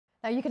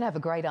Now, you can have a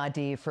great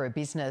idea for a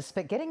business,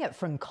 but getting it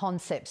from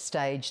concept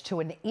stage to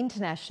an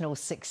international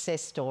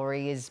success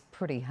story is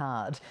pretty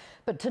hard.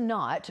 But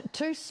tonight,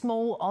 two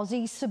small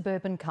Aussie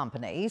suburban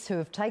companies who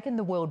have taken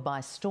the world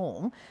by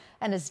storm,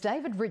 and as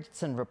David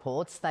Richardson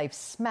reports, they've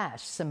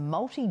smashed some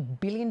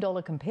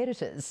multi-billion-dollar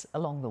competitors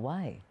along the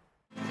way.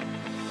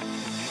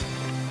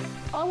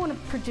 I want to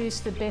produce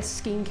the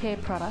best skincare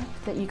product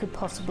that you could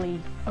possibly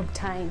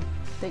obtain,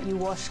 that you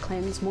wash,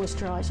 cleanse,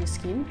 moisturise your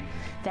skin,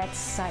 that's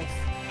safe.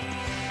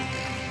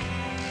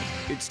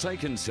 It's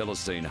taken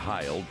Celestine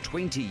Hale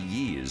 20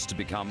 years to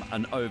become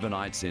an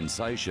overnight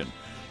sensation,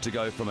 to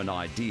go from an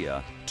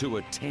idea to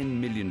a $10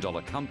 million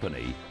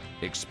company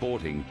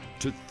exporting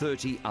to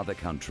 30 other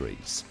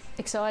countries.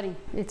 Exciting.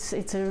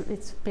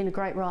 It's been a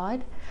great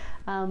ride.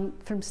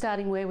 From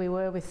starting where we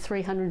were with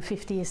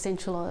 350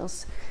 essential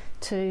oils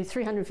to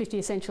 350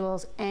 essential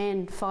oils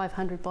and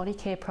 500 body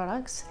care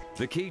products.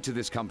 The key to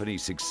this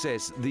company's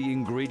success, the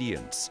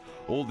ingredients.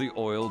 All the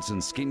oils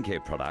and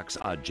skincare products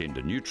are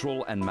gender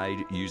neutral and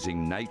made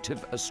using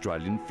native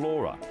Australian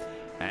flora.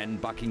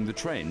 And bucking the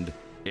trend,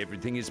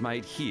 everything is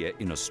made here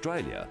in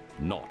Australia,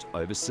 not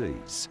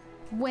overseas.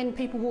 When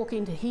people walk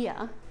into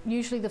here,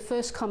 usually the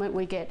first comment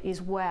we get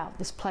is, wow,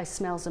 this place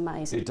smells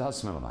amazing. It does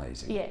smell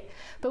amazing. Yeah,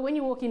 but when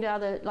you walk into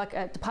other, like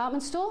a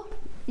department store,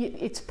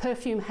 its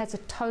perfume has a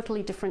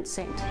totally different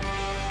scent.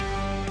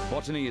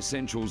 Botany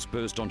Essentials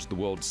burst onto the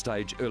world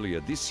stage earlier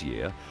this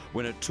year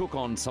when it took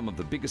on some of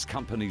the biggest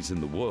companies in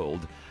the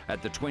world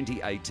at the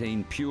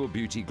 2018 Pure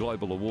Beauty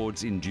Global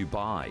Awards in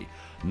Dubai,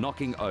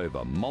 knocking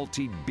over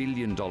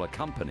multi-billion-dollar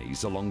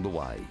companies along the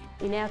way.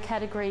 In our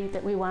category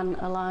that we won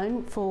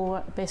alone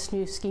for Best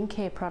New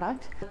Skincare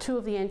Product, two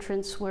of the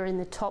entrants were in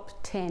the top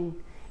 10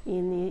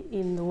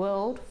 in the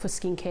world for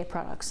skincare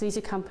products. These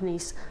are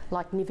companies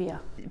like Nivea.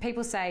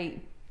 People say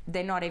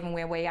they're not even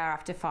where we are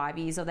after 5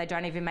 years, or they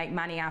don't even make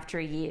money after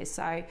a year.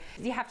 So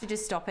you have to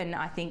just stop and,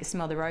 I think,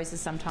 smell the roses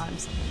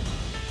sometimes.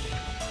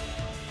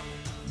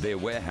 Their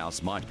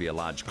warehouse might be a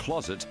large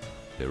closet,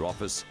 their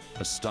office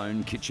a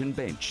stone kitchen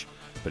bench.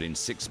 But in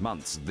 6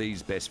 months,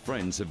 these best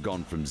friends have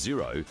gone from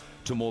zero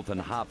to more than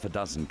half a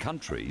dozen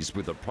countries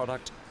with a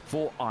product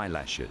for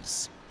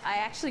eyelashes. I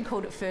actually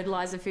called it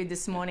fertiliser food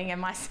this morning, and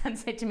my son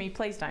said to me,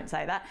 please don't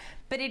say that,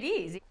 but it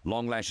is.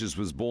 Long Lashes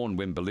was born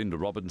when Belinda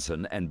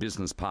Robinson and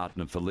business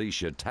partner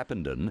Felicia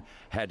Tappenden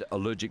had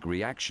allergic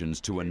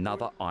reactions to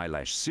another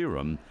eyelash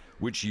serum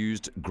which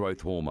used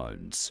growth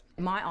hormones.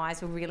 My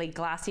eyes were really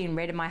glassy and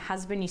red, and my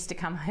husband used to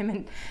come home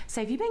and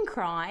say, have you been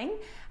crying?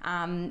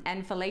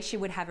 And Felicia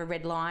would have a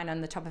red line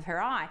on the top of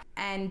her eye,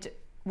 and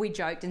we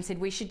joked and said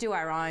we should do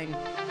our own.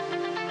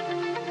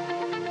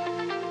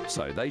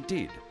 So they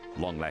did.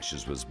 Long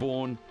Lashes was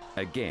born,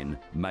 again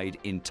made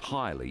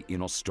entirely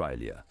in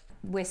Australia.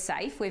 We're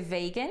safe, we're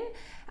vegan,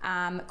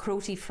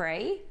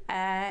 cruelty-free,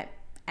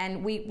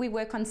 and we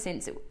work on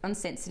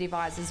sensitive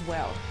eyes as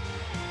well.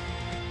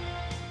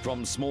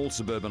 From small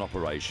suburban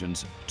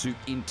operations to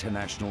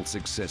international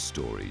success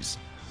stories,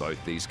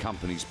 both these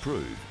companies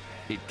prove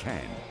it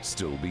can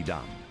still be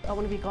done. I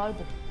want to be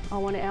global. I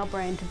want our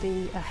brand to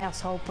be a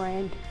household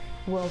brand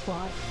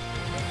worldwide.